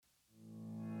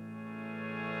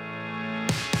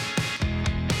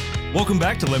Welcome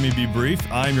back to Let Me Be Brief.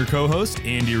 I'm your co-host,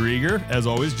 Andy Rieger, as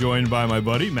always joined by my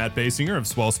buddy, Matt Basinger of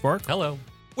Swellspark. Hello.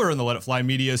 We're in the Let It Fly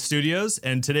Media studios,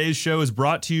 and today's show is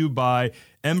brought to you by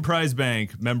Emprise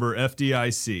Bank, member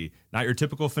FDIC. Not your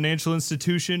typical financial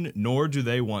institution, nor do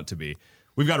they want to be.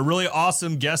 We've got a really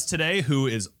awesome guest today who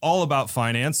is all about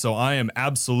finance, so I am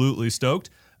absolutely stoked.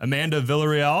 Amanda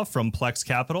Villarreal from Plex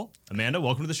Capital. Amanda,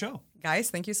 welcome to the show.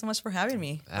 Guys, thank you so much for having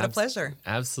me. What a pleasure.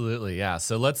 Absolutely, yeah.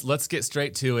 So let's get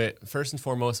straight to it. First and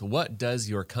foremost, what does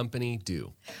your company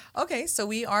do? Okay, so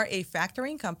we are a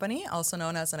factoring company, also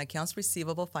known as an accounts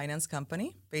receivable finance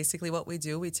company. Basically what we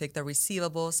do, we take the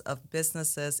receivables of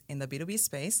businesses in the B2B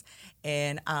space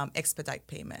and expedite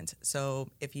payment. So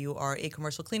if you are a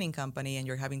commercial cleaning company and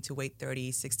you're having to wait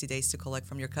 30, 60 days to collect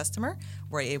from your customer,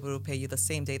 we're able to pay you the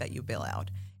same day that you bill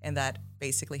out. And that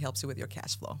basically helps you with your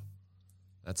cash flow.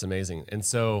 That's amazing. And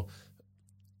so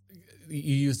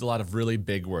you used a lot of really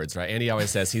big words, right? Andy always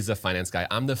says he's a finance guy.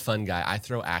 I'm the fun guy. I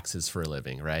throw axes for a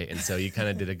living, right? And so you kind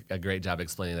of did a great job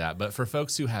explaining that. But for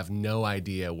folks who have no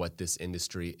idea what this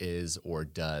industry is or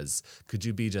does, could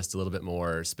you be just a little bit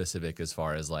more specific as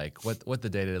far as like what the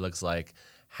day-to-day looks like,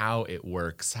 how it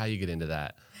works, how you get into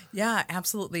that? Yeah,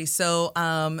 absolutely. So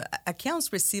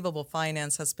accounts receivable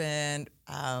finance has been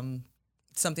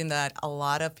something that a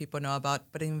lot of people know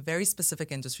about, but in very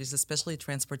specific industries, especially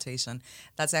transportation.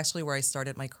 That's actually where I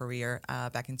started my career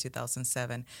back in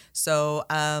 2007. So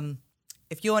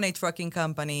if you own a trucking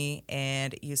company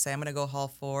and you say, I'm going to go haul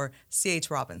for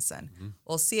C.H. Robinson,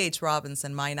 well, C.H.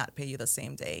 Robinson might not pay you the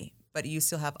same day, but you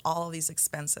still have all of these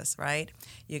expenses, right?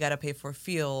 You got to pay for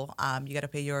fuel, you got to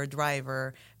pay your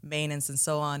driver, maintenance, and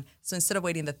so on. So instead of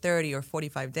waiting the 30 or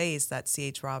 45 days that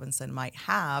C.H. Robinson might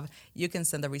have, you can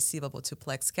send the receivable to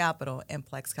Plex Capital, and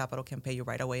Plex Capital can pay you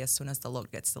right away as soon as the load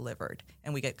gets delivered,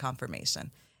 and we get confirmation.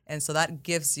 And so that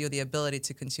gives you the ability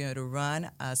to continue to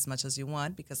run as much as you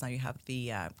want because now you have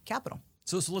the capital.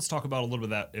 So let's talk about a little bit of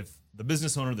that. If the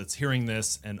business owner that's hearing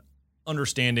this and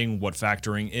understanding what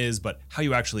factoring is, but how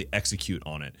you actually execute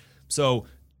on it. So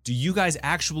do you guys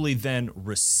actually then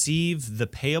receive the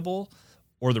payable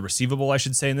or the receivable, I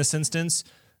should say in this instance,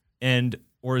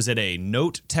 or is it a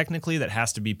note technically that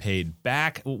has to be paid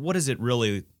back? What is it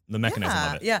really, the mechanism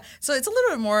of it? Yeah, so it's a little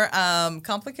bit more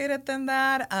complicated than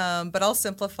that, but I'll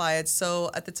simplify it. So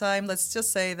at the time, let's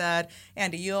just say that,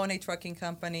 Andy, you own a trucking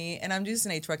company, and I'm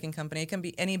using a trucking company. It can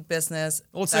be any business.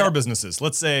 Well, let's say our businesses.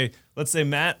 Let's say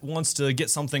Matt wants to get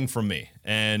something from me,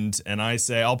 and I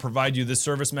say, I'll provide you this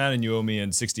service, Matt, and you owe me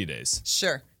in 60 days.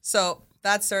 Sure. So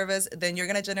that service, then you're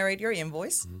going to generate your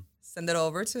invoice. Send it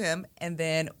over to him, and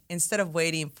then instead of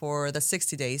waiting for the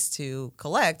 60 days to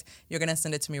collect, you're going to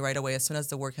send it to me right away as soon as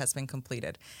the work has been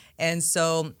completed. And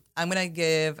so I'm going to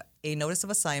give a notice of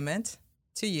assignment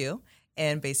to you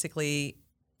and basically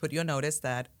put you a notice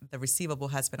that the receivable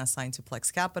has been assigned to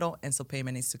Plex Capital, and so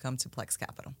payment needs to come to Plex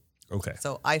Capital. Okay.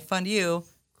 So I fund you.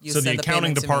 So the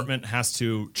accounting department has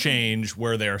to change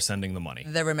where they are sending the money.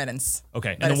 The remittance.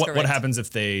 Okay. And then what happens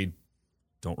if they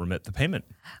don't remit the payment?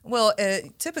 Well,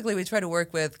 typically we try to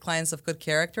work with clients of good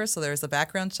character, so there's a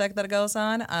background check that goes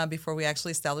on before we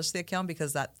actually establish the account,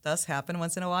 because that does happen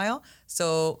once in a while.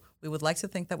 So we would like to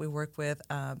think that we work with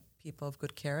people of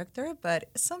good character,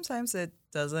 but sometimes it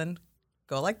doesn't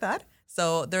go like that.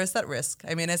 So there is that risk.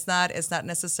 I mean, it's not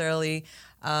necessarily.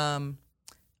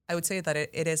 I would say that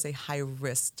it is a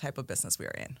high-risk type of business we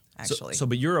are in, actually.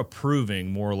 But you're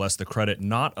approving more or less the credit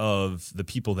not of the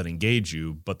people that engage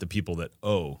you, but the people that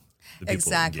owe the people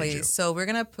exactly. that engage you. So we're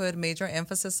going to put major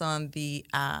emphasis on the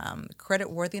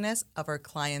credit worthiness of our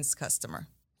client's customer.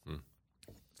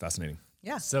 Fascinating.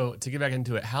 Yeah. So to get back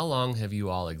into it, how long have you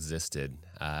all existed,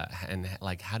 and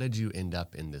how did you end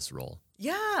up in this role?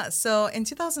 Yeah, so in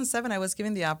 2007, I was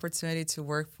given the opportunity to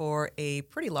work for a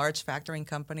pretty large factoring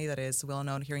company that is well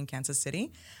known here in Kansas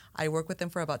City. I worked with them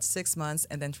for about 6 months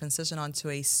and then transitioned onto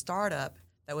a startup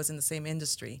that was in the same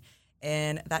industry.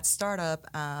 And that startup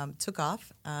took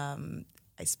off.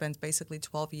 I spent basically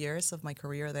 12 years of my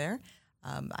career there.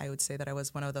 I would say that I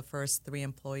was one of the first 3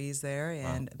 employees there,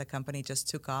 and the company just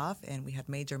took off, and we had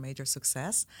major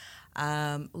success.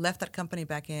 Left that company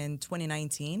back in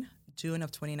 2019. June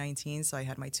of 2019, so I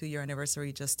had my 2-year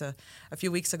anniversary just a few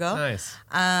weeks ago. Nice.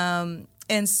 And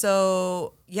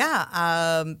so,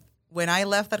 when I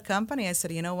left that company, I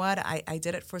said, you know what, I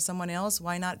did it for someone else.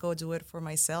 Why not go do it for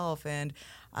myself? And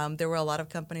there were a lot of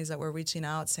companies that were reaching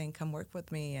out saying, come work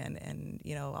with me and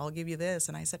I'll give you this.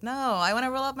 And I said, no, I want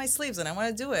to roll up my sleeves and I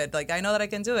want to do it. Like, I know that I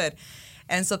can do it.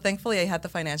 And so thankfully I had the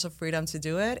financial freedom to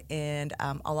do it. And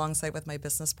alongside with my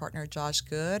business partner, Josh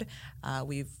Good,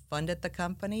 we funded the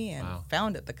company and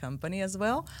founded the company as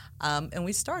well. And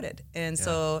we started. And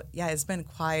so, it's been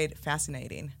quite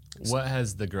fascinating. What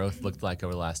has the growth looked like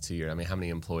over the last 2 years? I mean, how many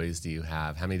employees do you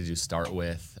have? How many did you start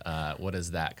with? What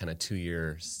has that kind of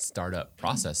 2-year startup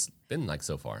process been like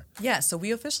so far? Yeah, so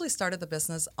we officially started the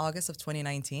business August of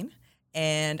 2019.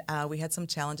 And we had some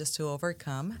challenges to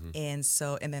overcome. And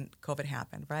then COVID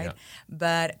happened, right? Yeah.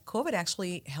 But COVID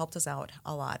actually helped us out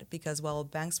a lot because while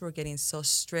banks were getting so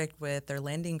strict with their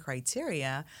lending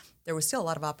criteria, there was still a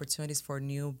lot of opportunities for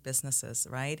new businesses,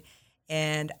 right?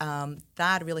 And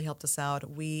that really helped us out.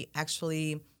 We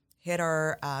actually hit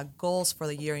our goals for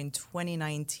the year in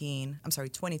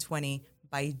 2020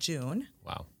 by June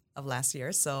of last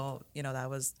year. So, that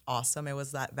was awesome. It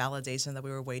was that validation that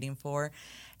we were waiting for.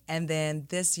 And then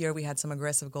this year we had some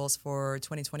aggressive goals for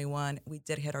 2021. We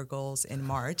did hit our goals in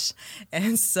March.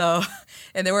 And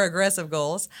they were aggressive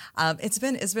goals. It's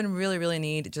been really, really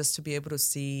neat just to be able to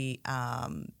see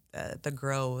the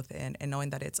growth and knowing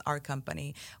that it's our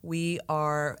company. We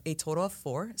are a total of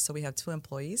 4, so we have 2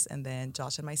 employees and then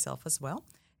Josh and myself as well.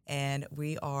 And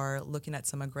we are looking at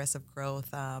some aggressive growth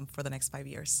for the next 5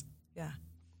 years. Yeah.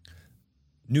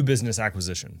 New business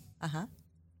acquisition. Uh-huh.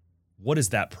 What is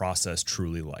that process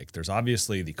truly like? There's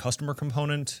obviously the customer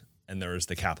component and there's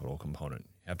the capital component.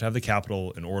 You have to have the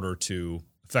capital in order to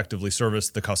effectively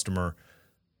service the customer.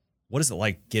 What is it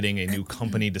like getting a new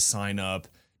company to sign up?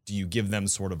 Do you give them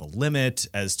sort of a limit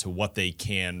as to what they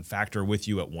can factor with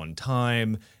you at one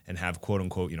time and have quote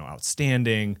unquote,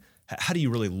 outstanding? How do you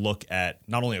really look at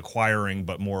not only acquiring,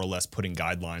 but more or less putting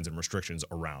guidelines and restrictions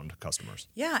around customers?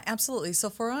 Yeah, absolutely. So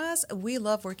for us, we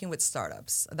love working with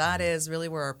startups. That is really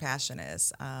where our passion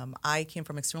is. I came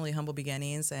from extremely humble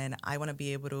beginnings, and I want to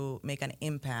be able to make an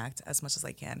impact as much as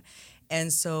I can.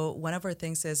 And so one of our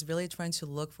things is really trying to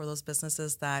look for those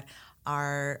businesses that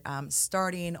are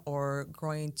starting or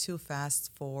growing too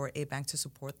fast for a bank to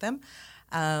support them.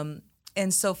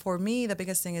 And so for me, the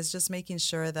biggest thing is just making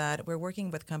sure that we're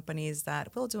working with companies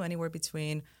that will do anywhere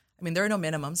between, there are no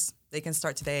minimums. They can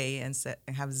start today and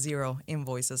have 0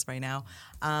 invoices right now.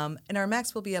 And our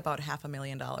max will be about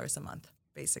 $500,000 a month,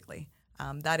 basically.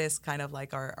 That is kind of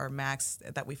like our max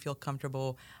that we feel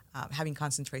comfortable having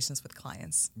concentrations with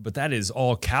clients. But that is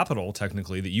all capital,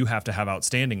 technically, that you have to have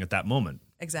outstanding at that moment.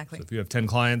 Exactly. So if you have 10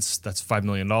 clients, that's $5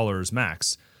 million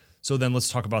max. So then let's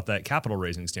talk about that capital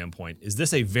raising standpoint. Is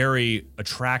this a very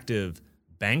attractive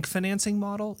bank financing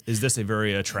model? Is this a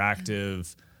very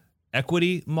attractive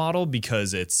equity model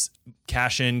because it's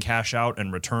cash in, cash out,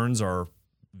 and returns are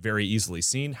very easily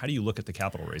seen? How do you look at the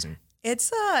capital raising?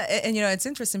 It's it's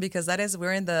interesting because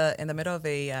we're in the middle of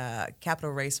a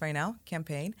capital raise right now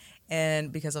campaign,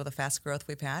 and because of the fast growth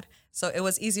we've had, so it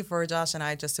was easy for Josh and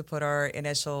I just to put our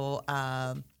initial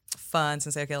funds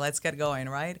and say, okay, let's get going,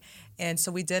 right? And so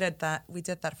we did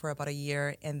that for about a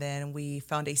year, and then we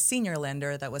found a senior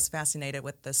lender that was fascinated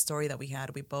with the story that we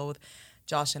had. We both,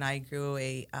 Josh and I, grew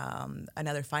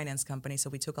another finance company, so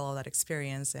we took all of that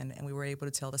experience and we were able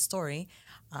to tell the story.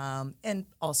 And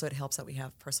also it helps that we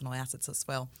have personal assets as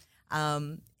well.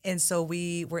 And so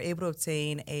we were able to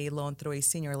obtain a loan through a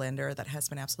senior lender that has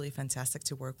been absolutely fantastic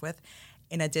to work with.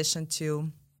 In addition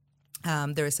to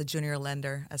there is a junior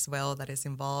lender as well that is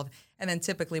involved. And then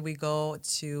typically we go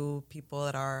to people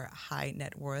that are high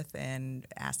net worth and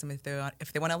ask them if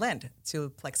they want to lend to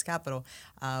Plex Capital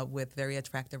with very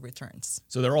attractive returns.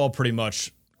 So they're all pretty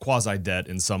much quasi-debt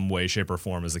in some way, shape, or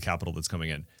form as the capital that's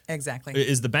coming in. Exactly.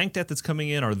 Is the bank debt that's coming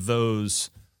in, are those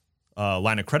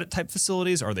line of credit type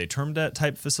facilities? Are they term debt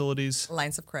type facilities?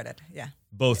 Lines of credit, yeah.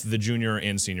 Both the junior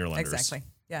and senior lenders. Exactly.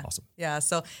 Yeah. Awesome. Yeah.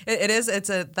 So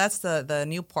that's the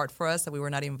new part for us that we were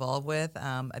not involved with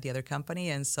at the other company.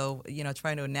 And so,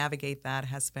 trying to navigate that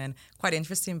has been quite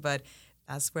interesting, but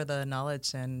that's where the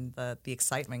knowledge and the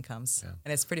excitement comes. Yeah.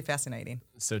 And it's pretty fascinating.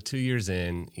 So 2 years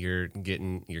in, you're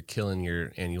killing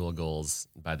your annual goals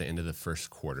by the end of the first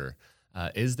quarter.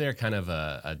 Is there kind of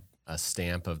a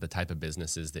stamp of the type of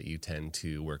businesses that you tend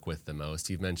to work with the most?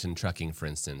 You've mentioned trucking, for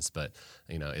instance, but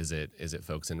is it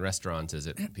folks in restaurants? Is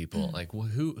it people like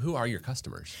who are your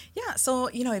customers? Yeah, so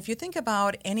if you think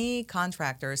about any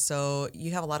contractor, so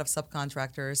you have a lot of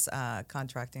subcontractors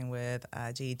contracting with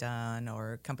GE Dunn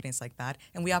or companies like that,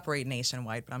 and we operate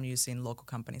nationwide, but I'm using local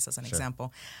companies as an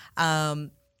example.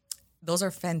 Those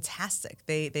are fantastic.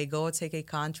 They go take a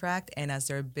contract, and as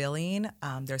they're billing,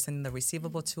 they're sending the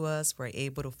receivable to us. We're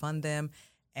able to fund them,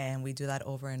 and we do that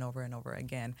over and over and over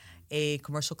again. A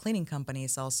commercial cleaning company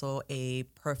is also a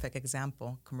perfect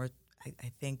example.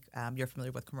 I think you're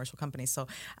familiar with commercial companies. So,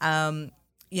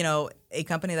 a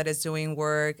company that is doing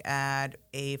work at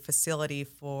a facility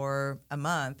for a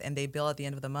month, and they bill at the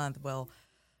end of the month, well,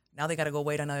 now they got to go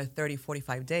wait another 30,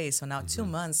 45 days. So now 2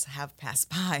 months have passed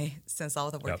by since all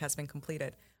the work has been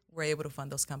completed. We're able to fund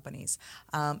those companies.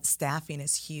 Staffing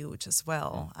is huge as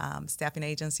well. Staffing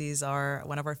agencies are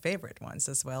one of our favorite ones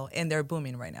as well, and they're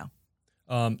booming right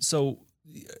now. So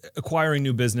acquiring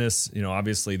new business,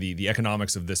 obviously the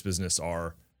economics of this business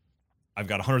are, I've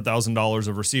got $100,000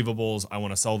 of receivables. I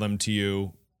want to sell them to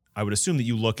you. I would assume that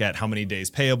you look at how many days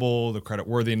payable, the credit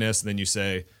worthiness, and then you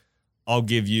say, I'll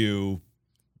give you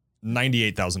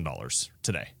 $98,000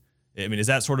 today. I mean, is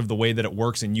that sort of the way that it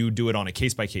works, and you do it on a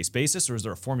case-by-case basis, or is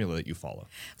there a formula that you follow?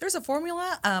 There's a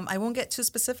formula. I won't get too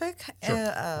specific.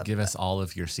 Sure. Give us all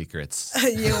of your secrets.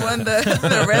 You want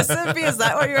the recipe? Is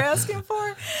that what you're asking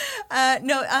for?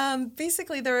 No,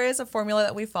 basically there is a formula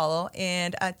that we follow,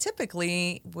 and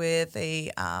typically with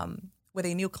a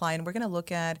new client, we're going to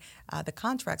look at the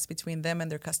contracts between them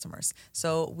and their customers.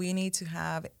 So we need to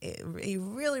have a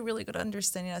really, really good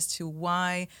understanding as to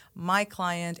why my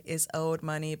client is owed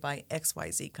money by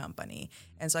XYZ company.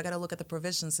 And so I got to look at the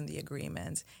provisions in the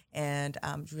agreement and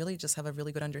really just have a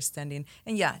really good understanding.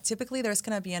 And yeah, typically there's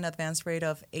going to be an advance rate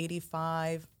of 80,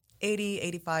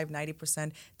 85,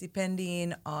 90%,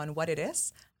 depending on what it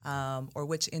is or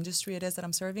which industry it is that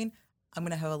I'm serving. I'm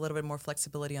going to have a little bit more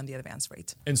flexibility on the advance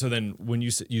rate. And so then when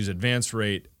you use advance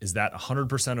rate, is that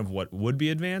 100% of what would be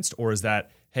advanced? Or is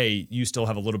that, hey, you still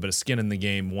have a little bit of skin in the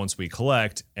game once we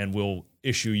collect, and we'll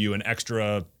issue you an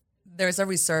extra There's a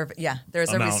reserve. Yeah,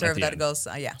 there's a reserve that goes,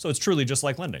 yeah. So it's truly just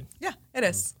like lending. Yeah, it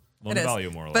is. Loan to value,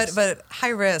 more or less. But high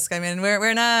risk. I mean,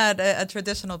 we're not a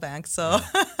traditional bank, so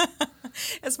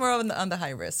it's more on the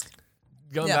high risk.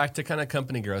 Going back to kind of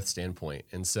company growth standpoint,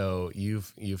 and so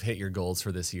you've hit your goals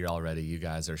for this year already. You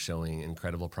guys are showing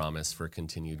incredible promise for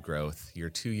continued growth. You're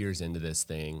 2 years into this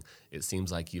thing. It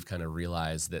seems like you've kind of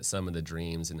realized that some of the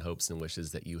dreams and hopes and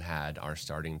wishes that you had are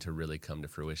starting to really come to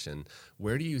fruition.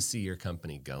 Where do you see your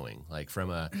company going? Like from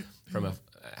a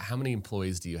how many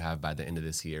employees do you have by the end of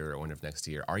this year or end of next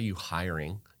year? Are you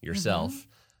hiring yourself?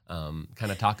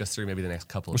 Kind of talk us through maybe the next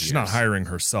couple of years. She's not hiring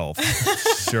herself.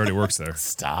 She already works there.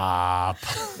 Stop.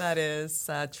 That is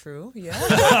true. Yeah.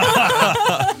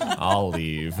 I'll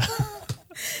leave.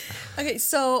 Okay,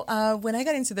 so when I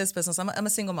got into this business, I'm a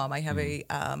single mom. I have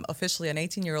officially an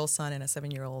 18-year-old son and a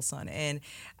 7-year-old son. And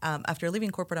after leaving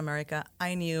corporate America,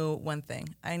 I knew one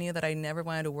thing. I knew that I never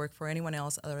wanted to work for anyone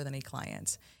else other than a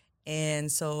client.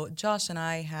 And so Josh and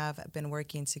I have been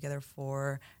working together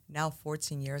for now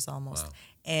 14 years almost. Wow.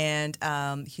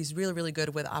 And he's really, really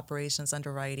good with operations,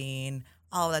 underwriting,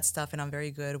 all of that stuff. And I'm very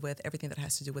good with everything that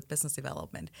has to do with business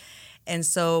development. And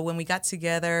so when we got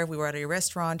together, we were at a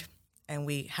restaurant and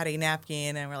we had a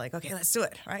napkin and we're like, okay, let's do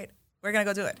it, right? We're going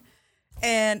to go do it.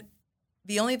 And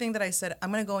the only thing that I said,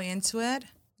 I'm going to go into it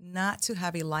not to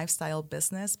have a lifestyle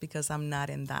business because I'm not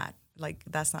in that. Like,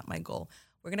 that's not my goal.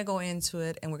 We're going to go into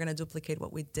it and we're going to duplicate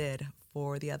what we did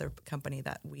for the other company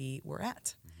that we were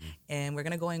at. And we're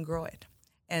going to go and grow it.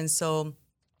 And so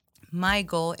my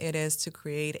goal, it is to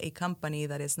create a company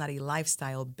that is not a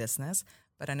lifestyle business,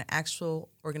 but an actual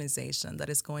organization that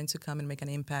is going to come and make an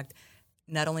impact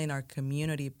not only in our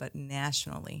community, but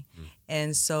nationally.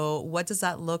 And so what does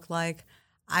that look like?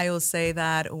 I will say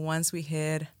that once we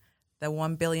hit the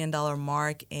 $1 billion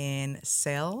mark in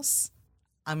sales,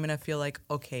 I'm going to feel like,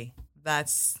 okay,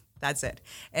 that's it.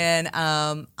 And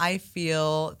I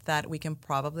feel that we can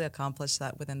probably accomplish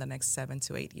that within the next 7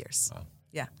 to 8 years. Wow.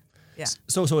 Yeah.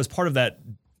 So as part of that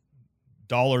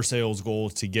dollar sales goal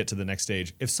to get to the next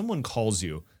stage, if someone calls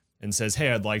you and says,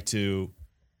 hey, I'd like to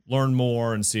learn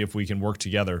more and see if we can work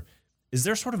together, is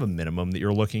there sort of a minimum that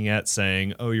you're looking at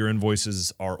saying, oh, your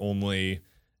invoices are only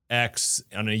X,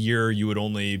 on a year you would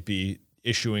only be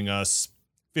issuing us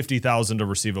 50,000 of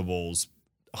receivables,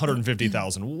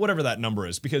 150,000, whatever that number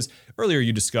is? Because earlier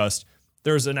you discussed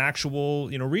there's an actual,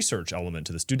 research element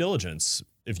to this, due diligence,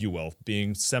 if you will,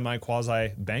 being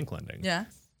semi-quasi bank lending. Yeah.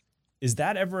 Is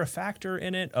that ever a factor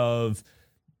in it of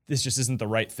this just isn't the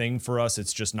right thing for us?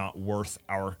 It's just not worth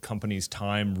our company's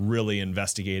time really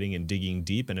investigating and digging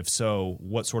deep? And if so,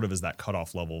 what sort of is that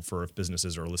cutoff level for if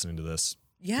businesses are listening to this?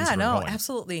 Yeah, are no, going.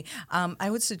 absolutely. I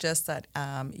would suggest that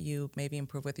you maybe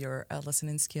improve with your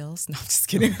listening skills. No, I'm just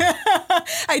kidding.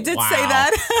 I did say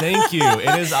that. Thank you.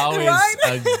 It is always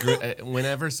Right?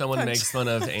 whenever someone makes fun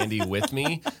of Andy with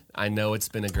me, I know it's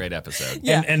been a great episode.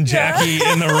 Yeah. And Jackie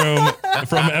in the room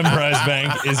from Emprise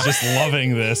Bank is just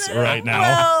loving this right now.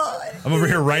 Well, I'm over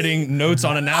here writing notes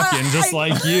on a napkin just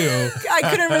like you. I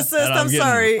couldn't resist. And I'm getting-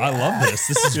 sorry. I love this.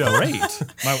 This is great.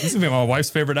 This is gonna be my wife's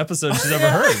favorite episode she's ever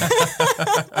heard.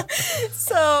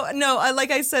 So, no,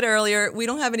 like I said earlier, we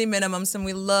don't have any minimums, and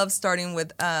we love starting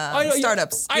with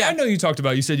startups. I know you talked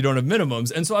about, you said you don't have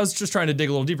minimums. And so I was just trying to dig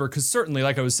a little deeper because certainly,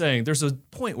 like I was saying, there's a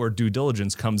point where due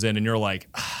diligence comes in and you're like,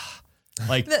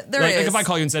 like There like is. if I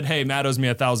call you and said, hey, Matt owes me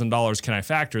 $1,000, can I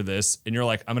factor this? And you're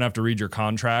like, I'm going to have to read your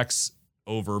contracts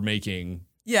over making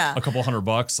Yeah. a couple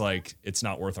 $100, like it's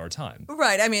not worth our time.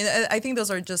 Right. I mean, I think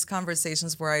those are just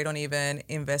conversations where I don't even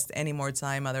invest any more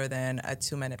time other than a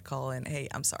 2-minute call and, hey,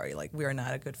 I'm sorry, like we are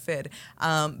not a good fit.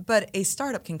 But a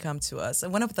startup can come to us.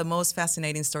 And one of the most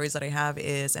fascinating stories that I have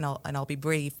is, and I'll be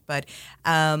brief, but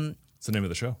It's the name of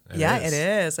the show. It it is.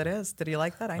 is. It is. Did you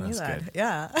like that? I knew That's that. good.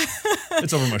 Yeah.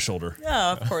 It's over my shoulder.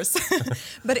 Yeah, of course.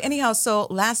 But anyhow, so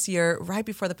last year, right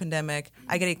before the pandemic,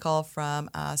 I get a call from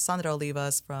Sandra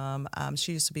Olivas from,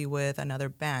 she used to be with another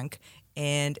bank.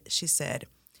 And she said,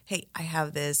 hey, I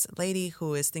have this lady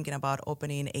who is thinking about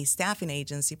opening a staffing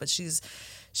agency, but she's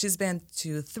been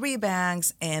to 3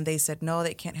 banks and they said, no,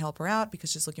 they can't help her out because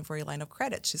she's looking for a line of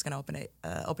credit. She's going to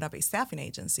open up a staffing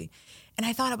agency. And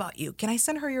I thought about you. Can I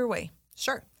send her your way?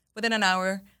 Sure. Within an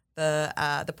hour,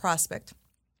 the prospect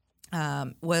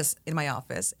was in my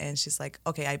office, and she's like,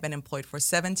 okay, I've been employed for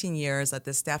 17 years at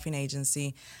this staffing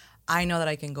agency. I know that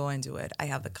I can go and do it. I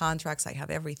have the contracts. I have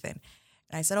everything.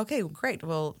 And I said, okay, great.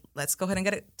 Well, let's go ahead and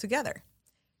get it together.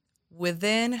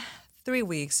 Within 3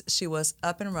 weeks, she was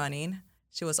up and running.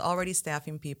 She was already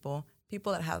staffing people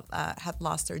that had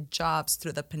lost their jobs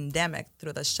through the pandemic,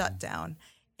 through the shutdown.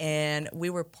 And we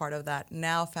were part of that.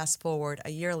 Now, fast forward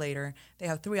a year later, they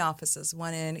have 3 offices,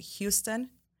 one in Houston,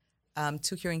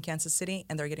 2 here in Kansas City,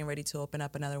 and they're getting ready to open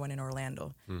up another one in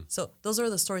Orlando. So those are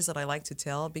the stories that I like to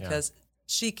tell because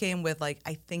she came with like,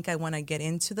 I think I want to get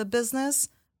into the business,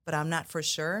 but I'm not for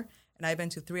sure. And I've been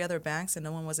to 3 other banks and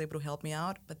no one was able to help me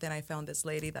out. But then I found this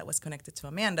lady that was connected to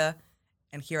Amanda,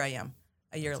 and here I am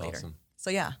a year later. Awesome.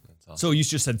 So yeah. So you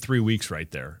just said 3 weeks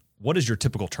right there. What is your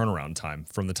typical turnaround time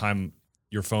from the time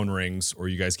your phone rings or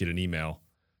you guys get an email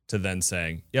to then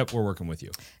saying, yep, we're working with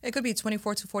you? It could be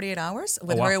 24 to 48 hours.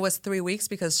 With wow. her, it was 3 weeks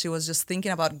because she was just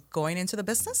thinking about going into the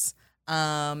business.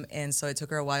 And so it took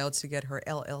her a while to get her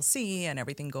LLC and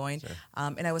everything going. Sure.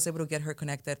 And I was able to get her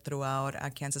connected throughout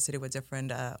Kansas City with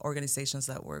different organizations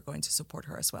that were going to support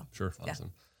her as well. Sure. Yeah.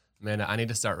 Awesome. Amanda, I need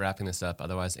to start wrapping this up.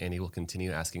 Otherwise, Andy will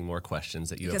continue asking more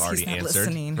questions that you Because have already he's not answered.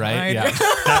 listening, right? right? Yeah.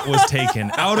 That was taken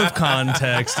out of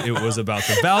context. It was about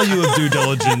the value of due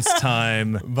diligence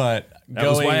time. But That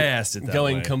was why I asked it that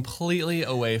going way. completely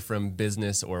away from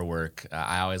business or work,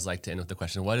 I always like to end with the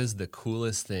question, what is the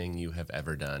coolest thing you have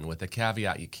ever done? With the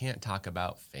caveat, you can't talk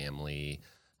about family,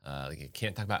 you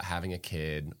can't talk about having a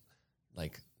kid,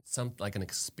 like an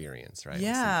experience, right?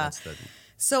 Yeah. That's the,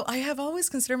 So I have always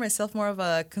considered myself more of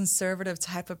a conservative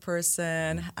type of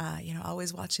person,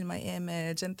 always watching my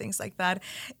image and things like that.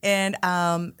 And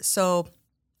so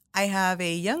I have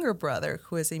a younger brother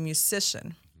who is a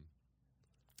musician.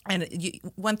 And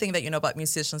one thing that you know about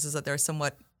musicians is that they're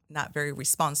somewhat not very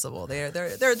responsible.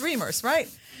 They're dreamers, right?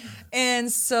 And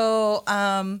so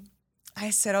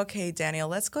I said, okay, Daniel,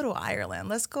 let's go to Ireland.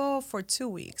 Let's go for 2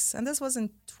 weeks. And this was in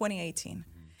 2018.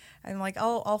 I'm like,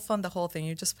 I'll fund the whole thing.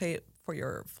 You just pay for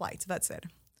your flight. That's it.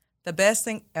 The best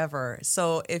thing ever.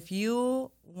 So if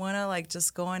you want to like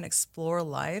just go and explore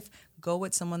life, go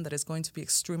with someone that is going to be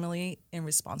extremely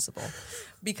irresponsible.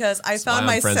 Because I found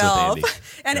why I'm friends with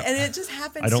myself, Andy. and it just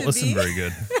happened I don't to listen be. very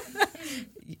good.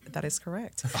 That is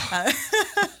correct.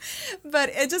 But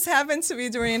it just happened to be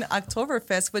during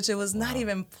Oktoberfest, which it was not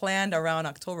even planned around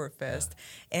Oktoberfest.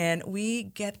 Yeah. And we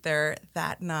get there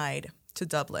that night to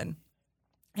Dublin.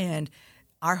 And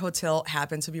our hotel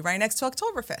happened to be right next to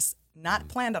Oktoberfest, not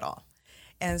planned at all.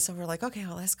 And so we're like, okay,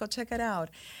 well, let's go check it out.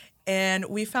 And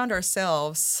we found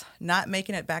ourselves not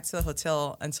making it back to the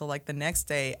hotel until like the next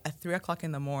day at 3:00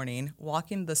 in the morning,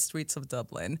 walking the streets of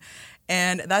Dublin.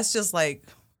 And that's just like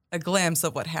a glimpse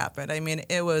of what happened. I mean,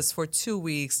 it was for 2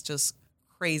 weeks, just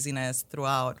craziness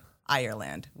throughout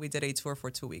Ireland. We did a tour for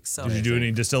 2 weeks. So Did you do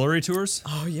any distillery tours?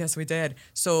 Oh, yes, we did.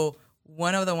 So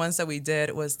one of the ones that we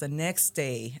did was the next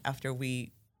day after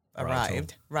we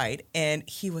arrived, right? And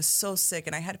he was so sick,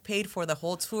 and I had paid for the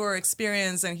whole tour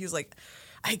experience, and he's like,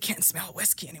 I can't smell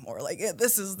whiskey anymore. Like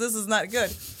this is not good.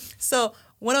 So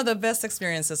one of the best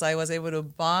experiences, I was able to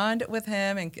bond with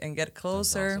him and get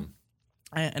closer. Awesome.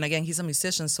 And again, he's a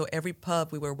musician, so every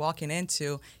pub we were walking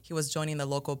into, he was joining the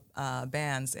local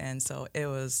bands, and so it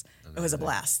was a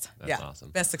blast. That's awesome.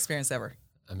 Best experience ever.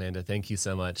 Amanda, thank you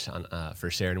so much for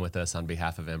sharing with us on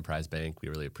behalf of Emprise Bank. We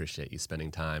really appreciate you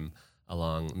spending time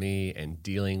along me and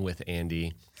dealing with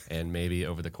Andy, and maybe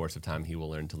over the course of time he will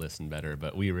learn to listen better.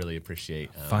 But we really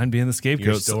appreciate fine being the scapegoat.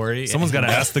 your story. Someone's got to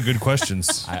ask the good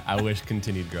questions. I wish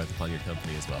continued growth upon your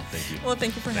company as well. Thank you. Well,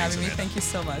 thank you for having me. Amanda. Thank you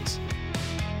so much.